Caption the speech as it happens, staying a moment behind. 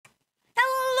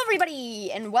everybody,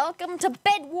 and welcome to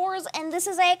Bed Wars, and this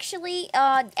is actually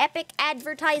an epic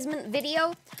advertisement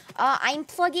video. I'm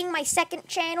plugging my second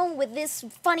channel with this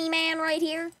funny man right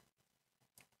here.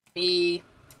 Me.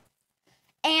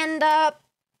 And,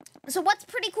 so what's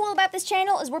pretty cool about this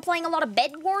channel is we're playing a lot of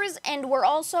Bed Wars, and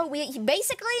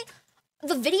basically,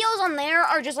 the videos on there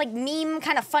are just like meme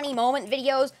kind of funny moment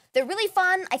videos. They're really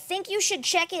fun. I think you should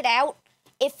check it out.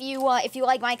 If you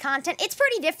like my content. It's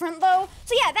pretty different though.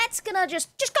 So yeah, that's gonna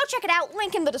just go check it out.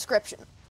 Link in the description.